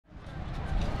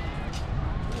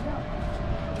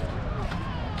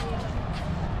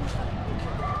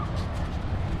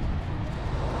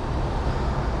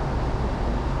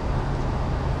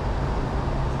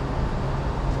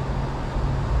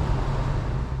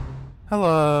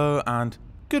Hello, and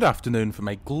good afternoon from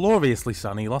a gloriously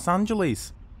sunny Los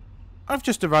Angeles. I've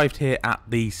just arrived here at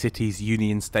the city's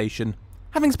Union Station,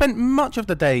 having spent much of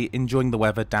the day enjoying the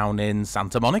weather down in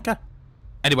Santa Monica.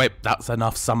 Anyway, that's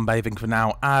enough sunbathing for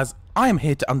now, as I am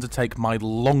here to undertake my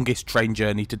longest train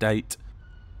journey to date.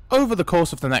 Over the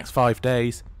course of the next 5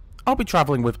 days, I'll be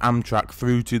travelling with Amtrak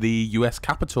through to the US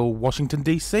capital, Washington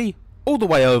DC, all the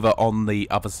way over on the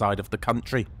other side of the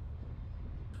country.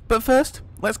 But first,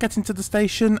 let's get into the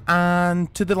station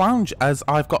and to the lounge, as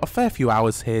I've got a fair few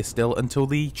hours here still until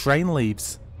the train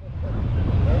leaves.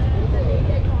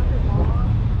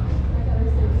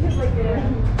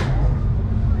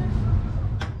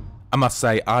 I must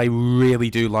say, I really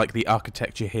do like the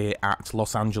architecture here at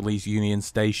Los Angeles Union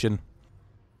Station.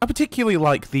 I particularly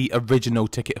like the original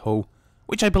ticket hall,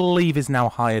 which I believe is now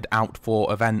hired out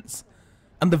for events,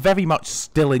 and the very much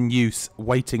still in use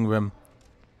waiting room.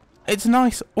 It's a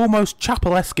nice, almost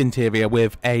chapel-esque interior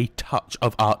with a touch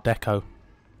of Art Deco.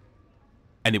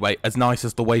 Anyway, as nice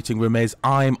as the waiting room is,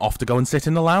 I'm off to go and sit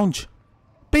in the lounge.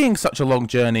 Being such a long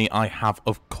journey, I have,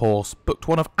 of course, booked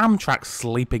one of Amtrak's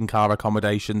sleeping car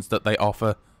accommodations that they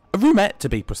offer, a roomette to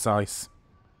be precise.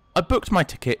 I booked my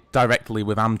ticket directly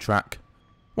with Amtrak.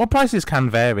 While prices can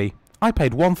vary, I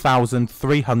paid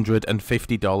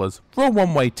 $1,350 for a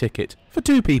one-way ticket for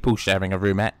 2 people sharing a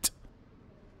roomette.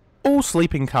 All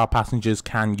sleeping car passengers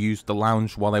can use the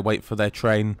lounge while they wait for their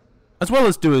train, as well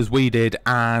as do as we did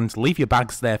and leave your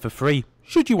bags there for free,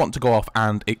 should you want to go off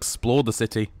and explore the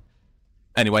city.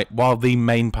 Anyway, while the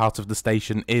main part of the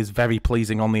station is very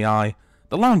pleasing on the eye,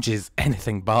 the lounge is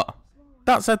anything but.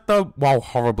 That said though, while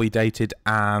horribly dated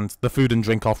and the food and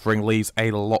drink offering leaves a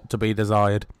lot to be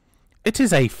desired, it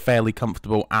is a fairly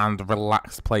comfortable and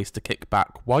relaxed place to kick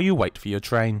back while you wait for your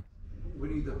train. We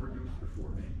need the producer for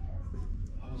me.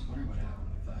 I was wondering what happened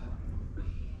with that.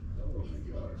 Oh my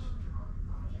gosh.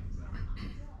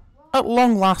 At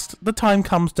long last, the time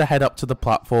comes to head up to the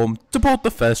platform to board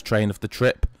the first train of the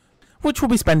trip, which we'll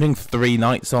be spending 3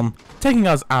 nights on, taking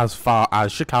us as far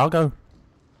as Chicago.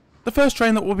 The first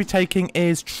train that we'll be taking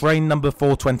is train number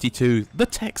 422, the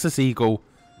Texas Eagle,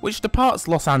 which departs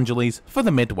Los Angeles for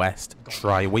the Midwest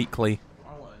tri-weekly.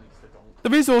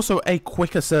 There is also a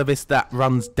quicker service that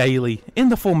runs daily in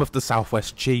the form of the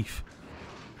Southwest Chief.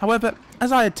 However,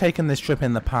 as I had taken this trip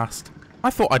in the past,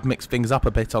 I thought I'd mix things up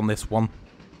a bit on this one.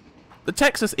 The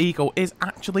Texas Eagle is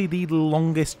actually the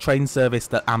longest train service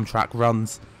that Amtrak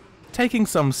runs, taking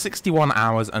some 61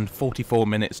 hours and 44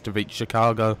 minutes to reach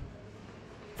Chicago.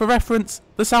 For reference,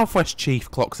 the Southwest Chief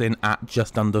clocks in at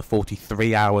just under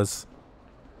 43 hours.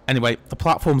 Anyway, the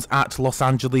platforms at Los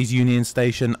Angeles Union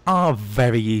Station are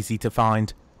very easy to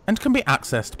find, and can be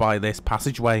accessed by this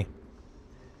passageway.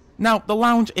 Now, the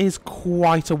lounge is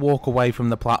quite a walk away from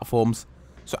the platforms,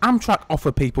 so Amtrak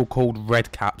offer people called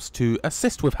Red Caps to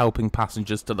assist with helping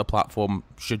passengers to the platform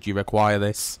should you require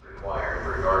this. Required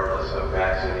regardless of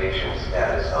vaccination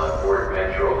status on board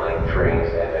Metrolink trains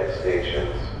and at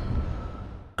stations.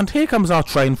 And here comes our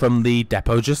train from the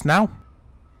depot just now.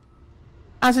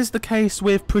 As is the case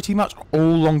with pretty much all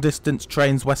long-distance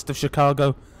trains west of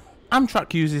Chicago,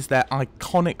 Amtrak uses their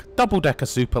iconic double-decker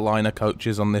Superliner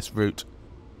coaches on this route.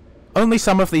 Only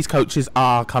some of these coaches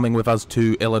are coming with us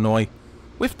to Illinois,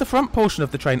 with the front portion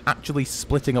of the train actually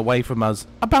splitting away from us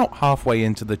about halfway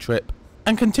into the trip,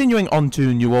 and continuing on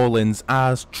to New Orleans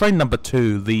as train number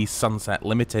 2, the Sunset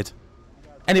Limited.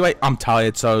 Anyway, I'm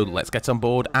tired, so let's get on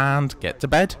board and get to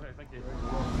bed.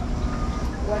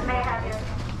 What may I have you?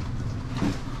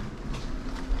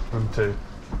 Room 2.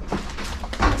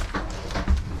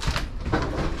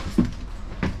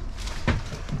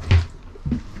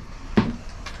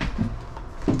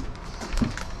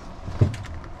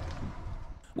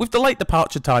 With the late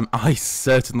departure time, I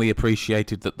certainly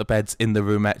appreciated that the beds in the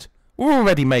roomette were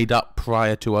already made up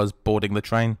prior to us boarding the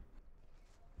train.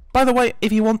 By the way,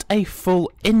 if you want a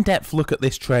full in-depth look at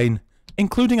this train,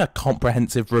 including a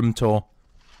comprehensive room tour,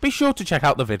 be sure to check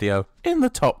out the video in the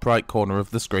top right corner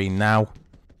of the screen now.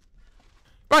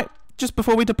 Right, just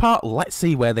before we depart, let's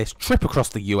see where this trip across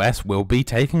the US will be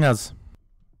taking us.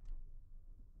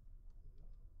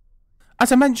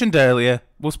 As I mentioned earlier,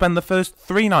 we'll spend the first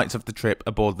 3 nights of the trip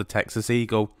aboard the Texas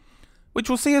Eagle, which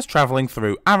will see us travelling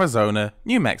through Arizona,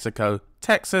 New Mexico,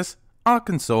 Texas,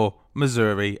 Arkansas,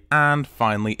 Missouri, and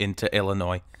finally into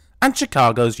Illinois, and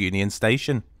Chicago's Union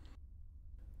Station.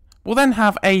 We'll then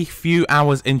have a few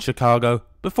hours in Chicago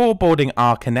before boarding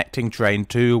our connecting train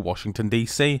to Washington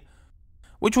DC,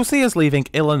 which will see us leaving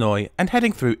Illinois and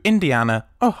heading through Indiana,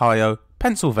 Ohio,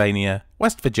 Pennsylvania,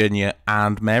 West Virginia,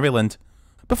 and Maryland,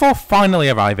 before finally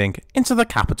arriving into the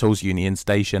capital's Union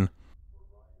Station.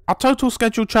 Our total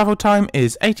scheduled travel time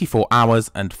is 84 hours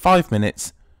and 5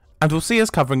 minutes, and will see us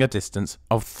covering a distance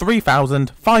of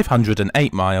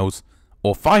 3,508 miles,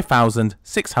 or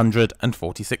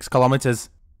 5,646 kilometres.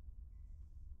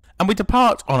 And we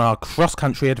depart on our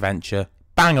cross-country adventure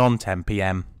bang on 10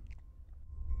 PM.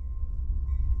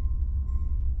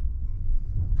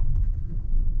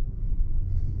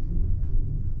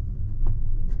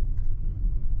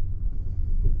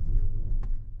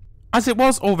 As it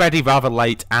was already rather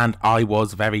late and I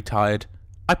was very tired,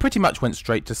 I pretty much went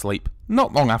straight to sleep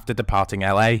not long after departing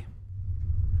LA.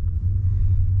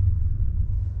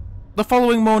 The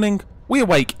following morning, we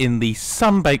awake in the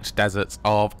sun-baked deserts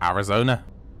of Arizona.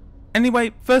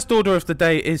 Anyway, first order of the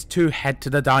day is to head to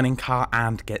the dining car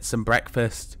and get some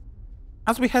breakfast.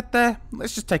 As we head there,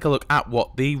 let's just take a look at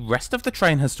what the rest of the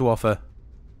train has to offer.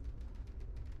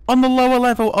 On the lower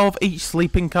level of each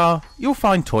sleeping car, you'll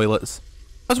find toilets,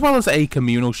 as well as a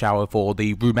communal shower for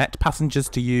the Roomette passengers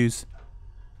to use.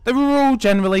 They were all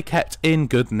generally kept in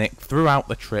good nick throughout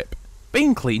the trip,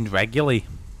 being cleaned regularly.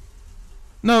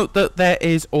 Note that there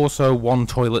is also one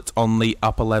toilet on the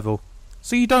upper level,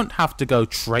 so you don't have to go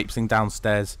traipsing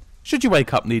downstairs should you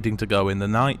wake up needing to go in the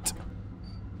night.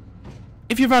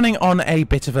 If you're running on a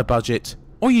bit of a budget,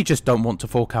 or you just don't want to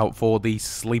fork out for the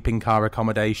sleeping car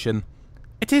accommodation,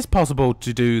 it is possible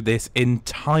to do this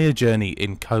entire journey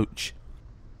in coach.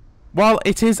 While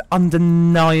it is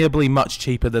undeniably much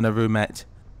cheaper than a roomette,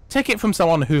 take it from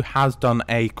someone who has done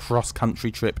a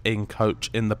cross-country trip in coach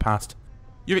in the past,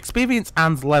 your experience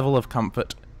and level of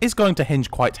comfort is going to hinge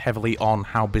quite heavily on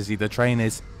how busy the train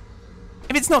is.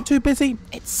 If it's not too busy,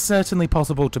 it's certainly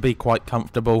possible to be quite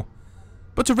comfortable,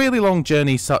 but a really long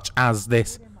journey such as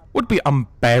this would be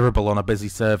unbearable on a busy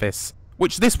service,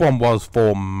 which this one was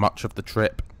for much of the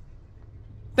trip.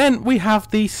 Then we have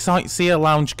the Sightseer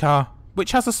Lounge car,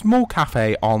 which has a small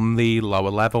cafe on the lower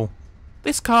level.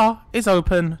 This car is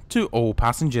open to all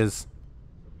passengers.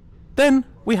 Then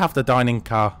we have the dining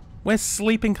car, where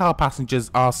sleeping car passengers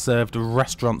are served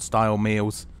restaurant-style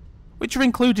meals, which are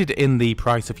included in the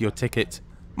price of your ticket,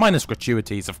 minus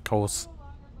gratuities of course.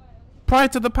 Prior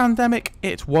to the pandemic,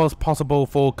 it was possible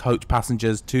for coach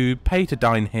passengers to pay to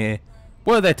dine here,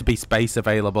 were there to be space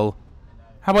available.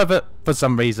 However, for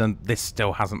some reason, this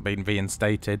still hasn't been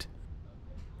reinstated.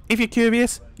 If you're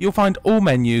curious, you'll find all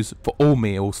menus for all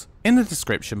meals in the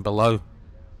description below.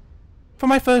 For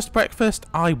my first breakfast,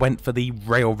 I went for the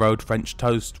railroad French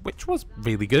toast, which was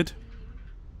really good.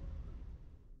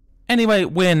 Anyway,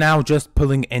 we're now just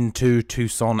pulling into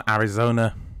Tucson,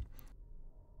 Arizona.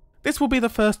 This will be the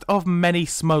first of many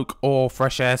smoke or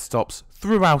fresh air stops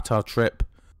throughout our trip,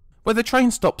 where the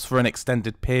train stops for an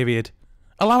extended period,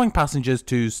 allowing passengers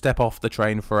to step off the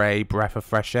train for a breath of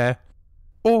fresh air,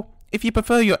 or if you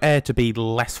prefer your air to be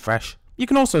less fresh, you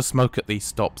can also smoke at these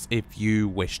stops if you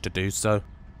wish to do so.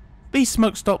 These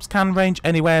smoke stops can range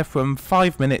anywhere from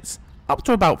 5 minutes up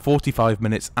to about 45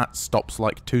 minutes at stops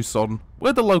like Tucson,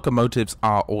 where the locomotives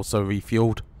are also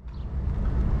refueled.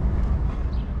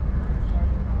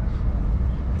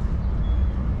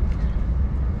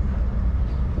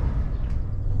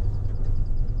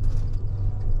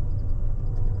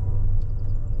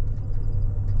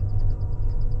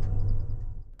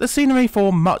 The scenery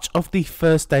for much of the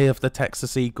first day of the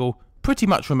Texas Eagle pretty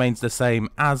much remains the same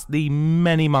as the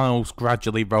many miles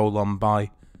gradually roll on by,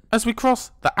 as we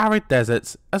cross the arid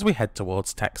deserts as we head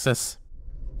towards Texas.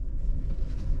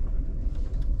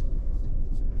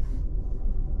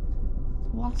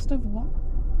 Last of what?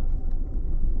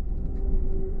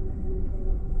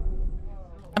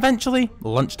 Eventually,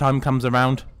 lunchtime comes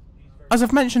around. As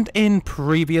I've mentioned in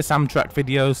previous Amtrak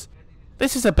videos,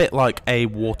 this is a bit like a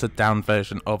watered down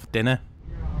version of dinner.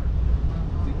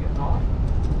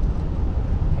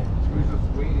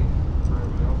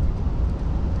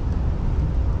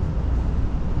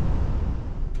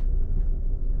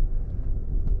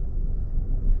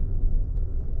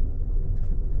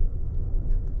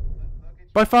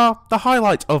 By far, the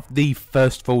highlight of the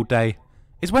first full day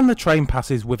is when the train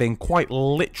passes within quite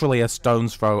literally a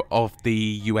stone's throw of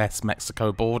the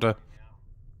US-Mexico border.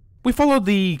 We followed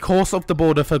the course of the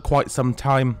border for quite some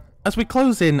time, as we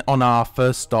close in on our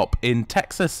first stop in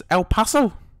Texas, El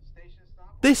Paso.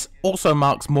 This also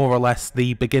marks more or less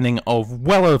the beginning of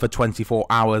well over 24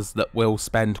 hours that we'll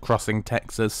spend crossing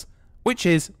Texas, which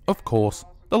is, of course,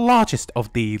 the largest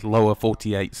of the lower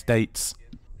 48 states.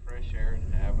 Fresh air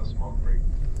and have a smoke break.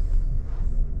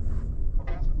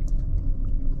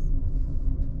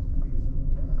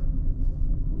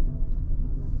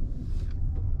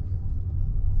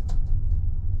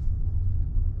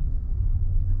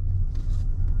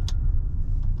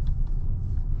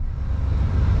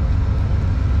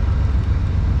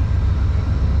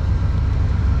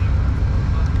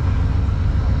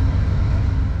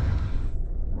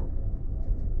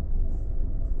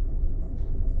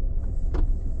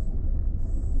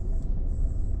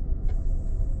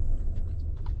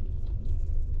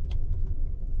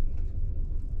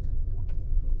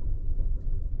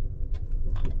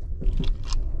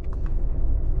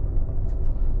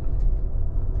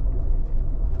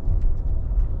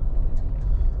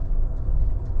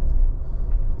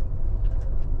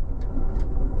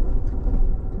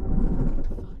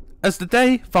 As the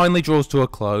day finally draws to a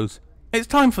close, it's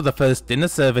time for the first dinner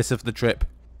service of the trip.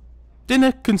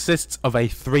 Dinner consists of a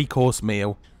 3-course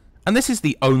meal, and this is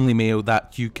the only meal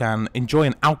that you can enjoy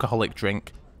an alcoholic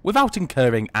drink without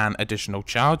incurring an additional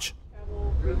charge.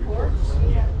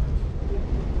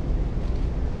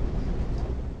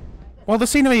 While the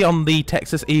scenery on the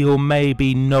Texas Eagle may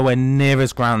be nowhere near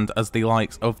as grand as the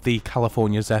likes of the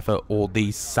California Zephyr or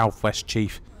the Southwest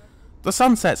Chief, the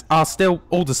sunsets are still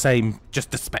all the same,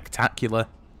 just as spectacular.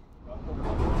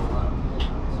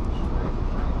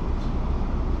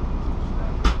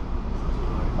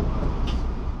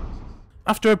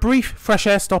 After a brief fresh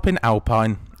air stop in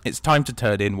Alpine, it's time to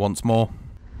turn in once more.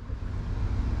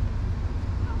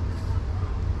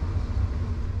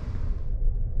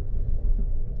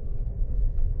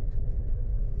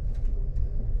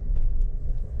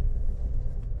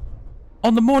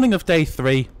 On the morning of day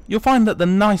 3, you'll find that the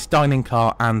nice dining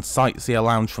car and sightseer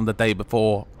lounge from the day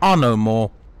before are no more,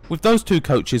 with those 2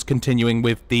 coaches continuing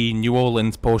with the New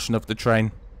Orleans portion of the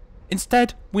train.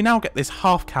 Instead, we now get this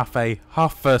half cafe,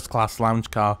 half first class lounge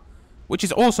car, which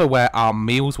is also where our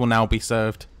meals will now be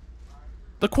served.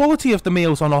 The quality of the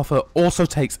meals on offer also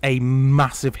takes a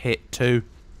massive hit too.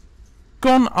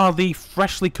 Gone are the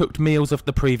freshly cooked meals of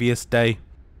the previous day.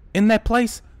 In their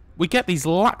place, we get these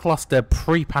lackluster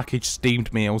pre-packaged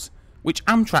steamed meals, which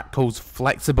Amtrak calls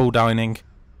flexible dining.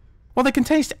 While they can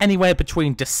taste anywhere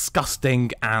between disgusting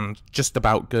and just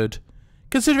about good,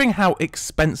 considering how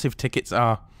expensive tickets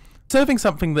are, serving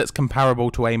something that's comparable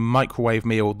to a microwave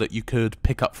meal that you could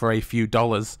pick up for a few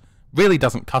dollars really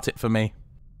doesn't cut it for me.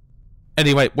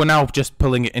 Anyway, we're now just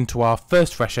pulling it into our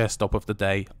first fresh air stop of the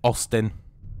day, Austin.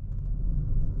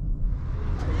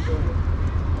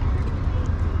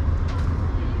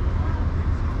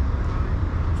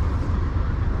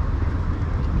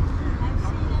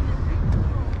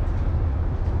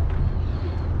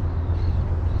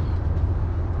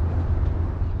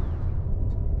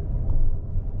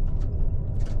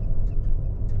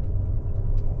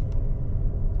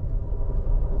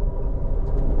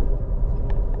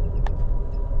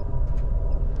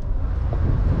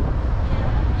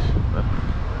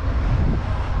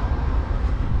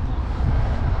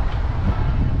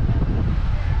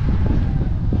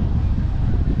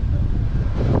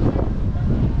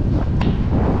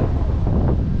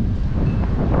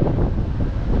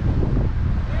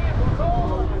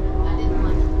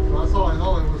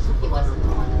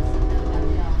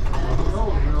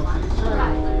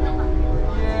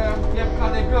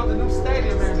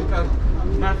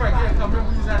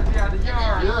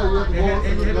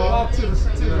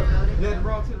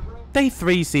 Day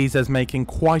 3 sees us making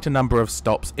quite a number of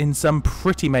stops in some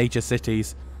pretty major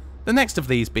cities, the next of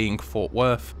these being Fort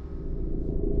Worth.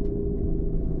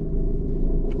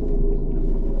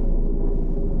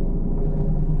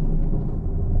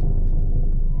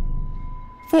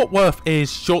 Fort Worth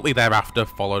is shortly thereafter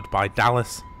followed by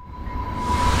Dallas.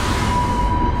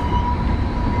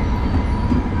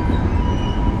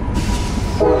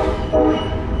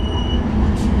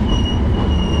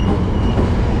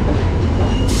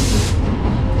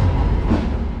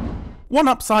 One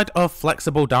upside of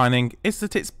flexible dining is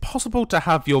that it's possible to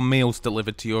have your meals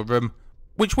delivered to your room,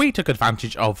 which we took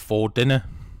advantage of for dinner.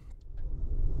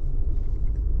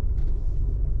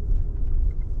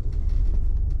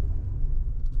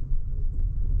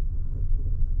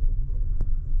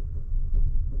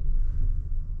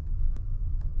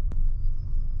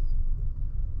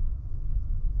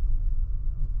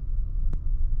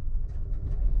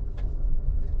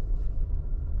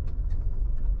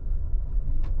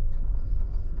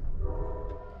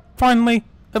 Finally,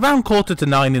 around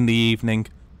 8:45 in the evening,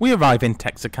 we arrive in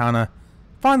Texarkana,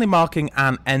 finally marking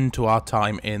an end to our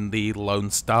time in the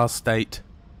Lone Star State.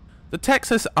 The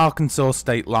Texas-Arkansas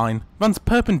state line runs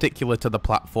perpendicular to the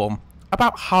platform,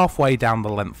 about halfway down the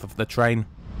length of the train.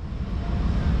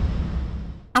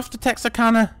 After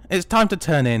Texarkana, it's time to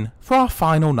turn in for our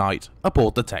final night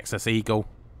aboard the Texas Eagle.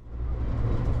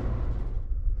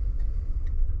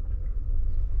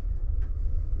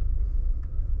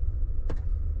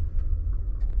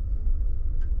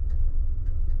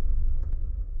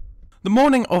 The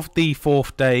morning of the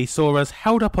 4th day saw us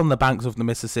held up on the banks of the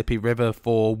Mississippi River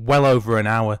for well over an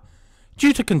hour,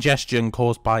 due to congestion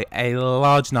caused by a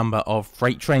large number of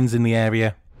freight trains in the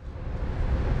area.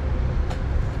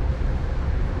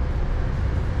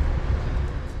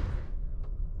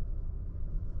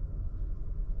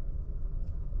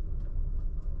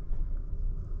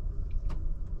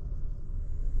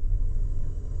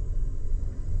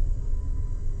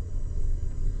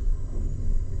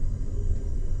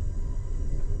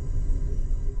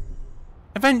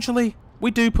 Eventually, we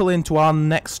do pull into our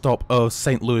next stop of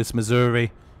St. Louis,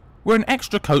 Missouri, where an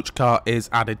extra coach car is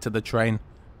added to the train,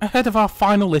 ahead of our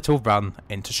final little run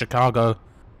into Chicago,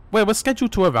 where we're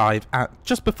scheduled to arrive at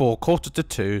just before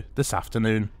 1:45 this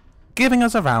afternoon, giving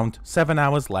us around 7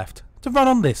 hours left to run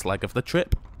on this leg of the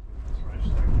trip.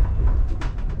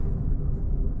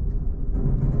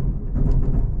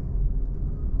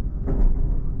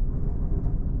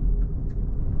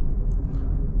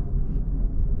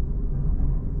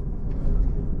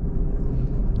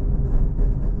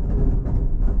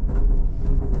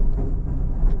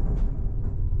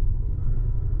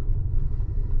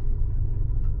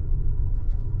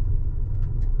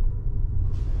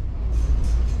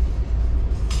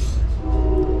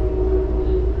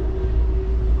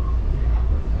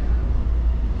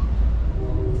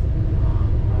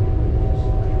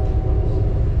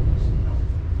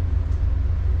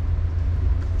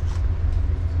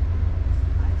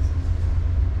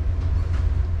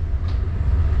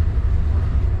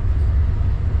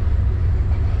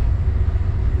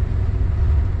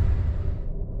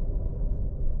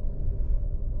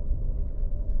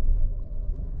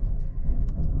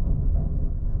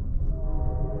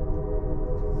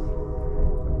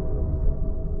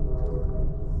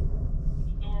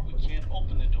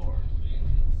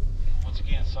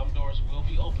 Some doors will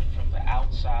be open from the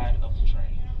outside of the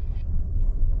train.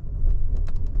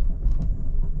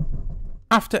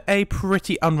 After a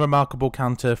pretty unremarkable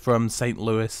canter from St.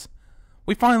 Louis,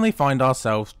 we finally find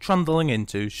ourselves trundling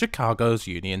into Chicago's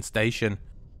Union Station.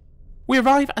 We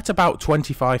arrive at about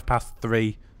 25 past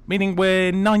 3, meaning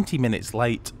we're 90 minutes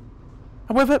late.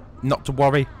 However, not to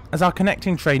worry, as our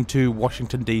connecting train to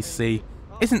Washington DC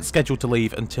isn't scheduled to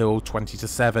leave until 20 to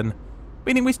 7,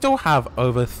 meaning we still have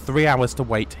over 3 hours to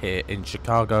wait here in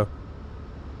Chicago.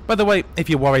 By the way,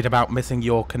 if you're worried about missing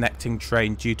your connecting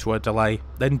train due to a delay,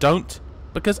 then don't,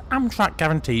 because Amtrak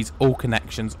guarantees all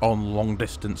connections on long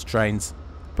distance trains,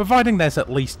 providing there's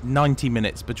at least 90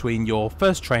 minutes between your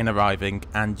first train arriving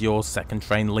and your second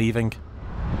train leaving.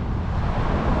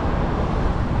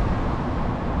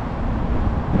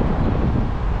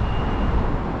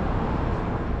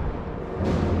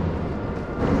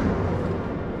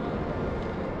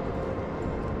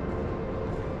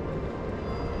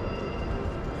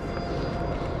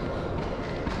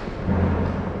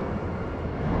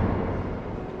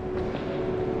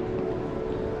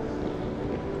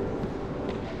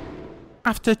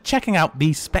 After checking out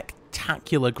the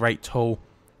spectacular Great Hall,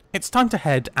 it's time to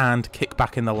head and kick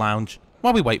back in the lounge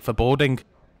while we wait for boarding.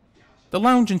 The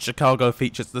lounge in Chicago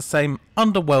features the same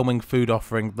underwhelming food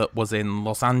offering that was in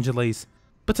Los Angeles,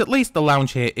 but at least the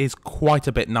lounge here is quite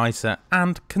a bit nicer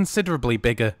and considerably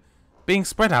bigger, being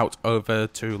spread out over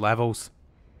 2 levels.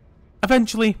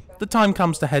 Eventually, the time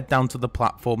comes to head down to the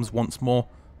platforms once more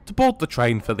to board the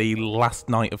train for the last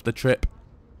night of the trip.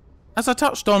 As I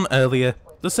touched on earlier,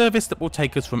 the service that will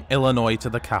take us from Illinois to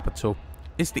the capital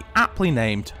is the aptly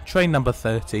named train number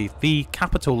 30, the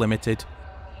Capital Limited,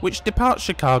 which departs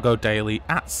Chicago daily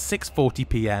at 6:40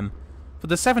 PM for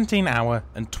the 17-hour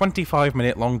and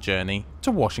 25-minute long journey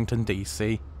to Washington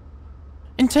DC.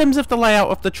 In terms of the layout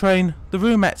of the train, the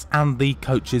roomettes and the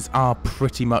coaches are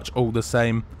pretty much all the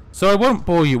same, so I won't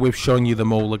bore you with showing you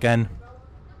them all again.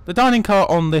 The dining car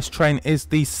on this train is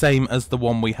the same as the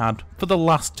one we had for the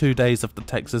last 2 days of the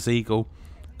Texas Eagle,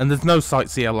 and there's no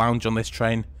sightseer lounge on this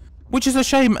train, which is a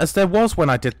shame as there was when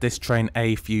I did this train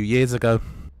a few years ago.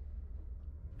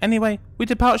 Anyway, we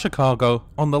depart Chicago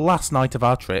on the last night of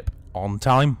our trip on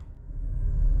time.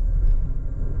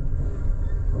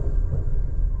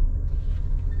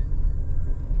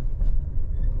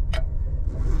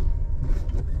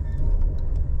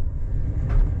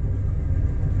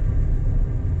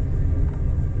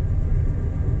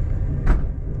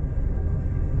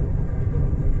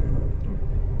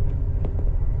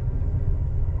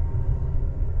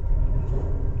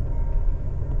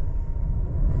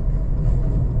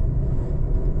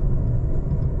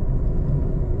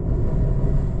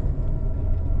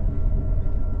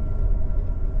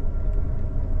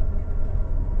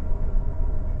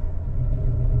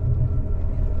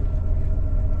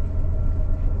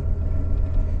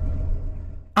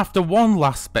 After one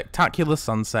last spectacular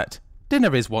sunset,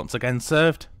 dinner is once again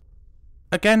served.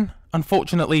 Again,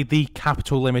 unfortunately, the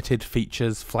Capital Limited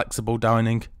features flexible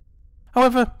dining.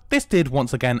 However, this did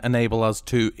once again enable us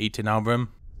to eat in our room.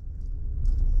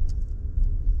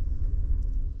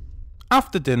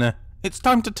 After dinner, it's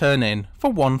time to turn in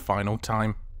for one final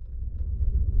time.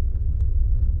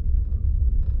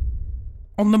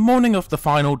 On the morning of the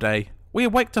final day, we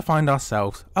awake to find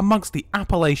ourselves amongst the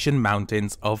Appalachian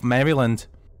Mountains of Maryland.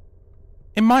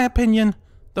 In my opinion,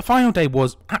 The final day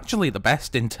was actually the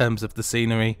best in terms of the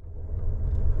scenery.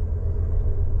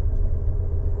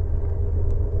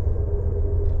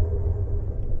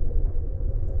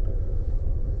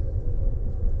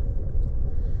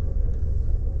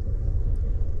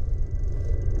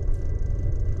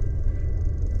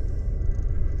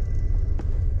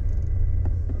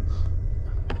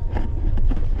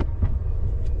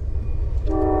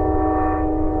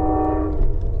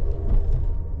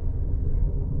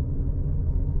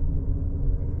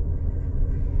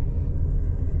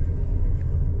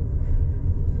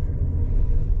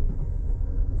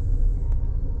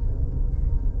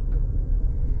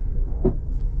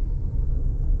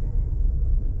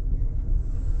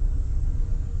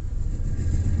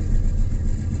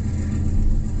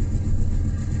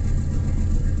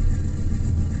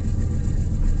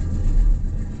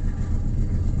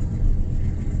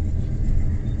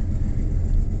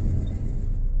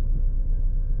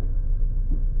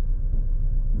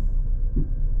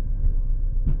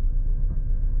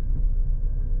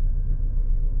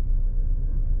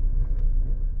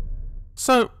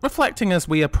 So, reflecting as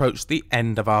we approach the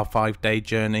end of our 5-day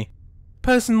journey,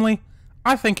 personally,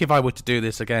 I think if I were to do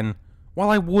this again,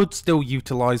 while I would still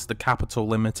utilise the Capital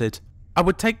Limited, I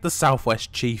would take the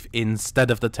Southwest Chief instead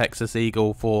of the Texas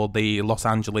Eagle for the Los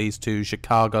Angeles to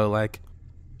Chicago leg.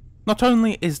 Not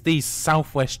only is the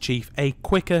Southwest Chief a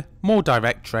quicker, more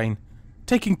direct train,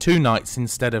 taking 2 nights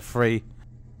instead of 3,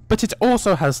 but it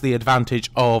also has the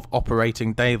advantage of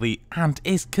operating daily and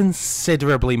is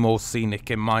considerably more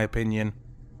scenic in my opinion.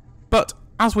 But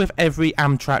as with every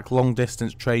Amtrak long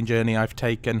distance train journey I've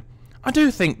taken, I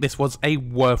do think this was a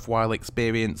worthwhile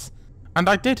experience, and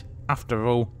I did, after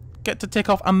all, get to tick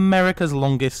off America's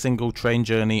longest single train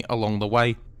journey along the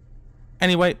way.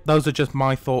 Anyway, those are just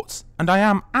my thoughts, and I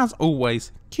am, as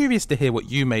always, curious to hear what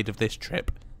you made of this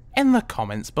trip in the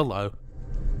comments below.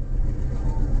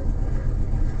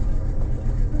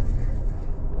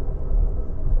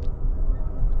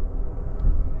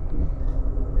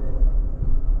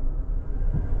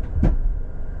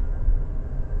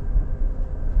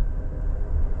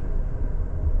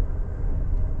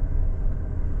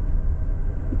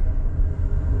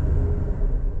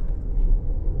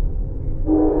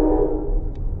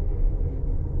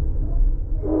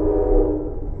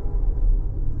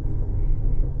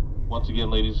 Once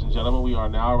again, ladies and gentlemen, we are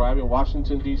now arriving at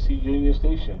Washington, D.C. Union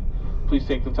Station. Please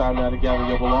take the time now to gather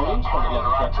your belongings from the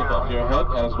other tracks above your head,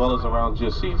 as well as around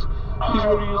your seats. Please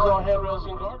remember to use all handrails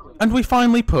and guardrails. And we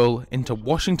finally pull into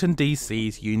Washington,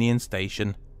 D.C.'s Union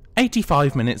Station,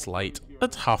 85 minutes late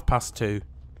at 2:30,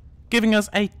 giving us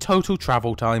a total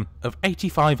travel time of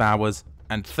 85 hours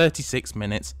and 36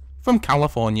 minutes from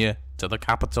California to the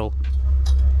capital.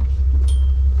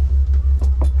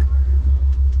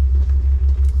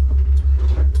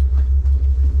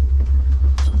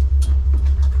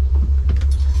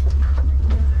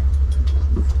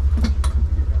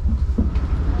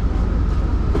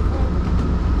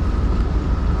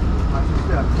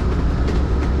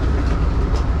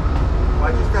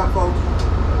 Watch your step, folks.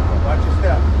 Watch your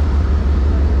step.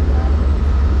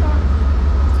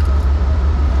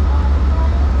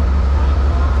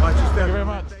 Watch your step. Thank you very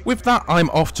much. With that, I'm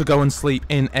off to go and sleep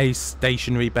in a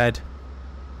stationary bed.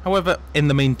 However, in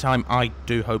the meantime, I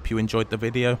do hope you enjoyed the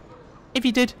video. If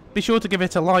you did, be sure to give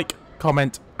it a like,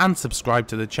 comment, and subscribe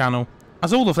to the channel,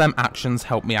 as all of them actions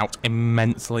help me out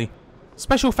immensely.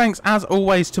 Special thanks as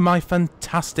always to my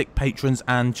fantastic patrons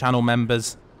and channel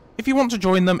members. If you want to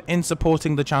join them in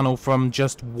supporting the channel from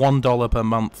just $1 per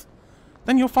month,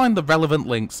 then you'll find the relevant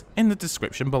links in the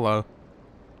description below.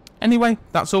 Anyway,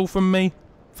 that's all from me.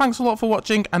 Thanks a lot for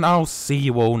watching, and I'll see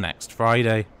you all next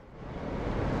Friday.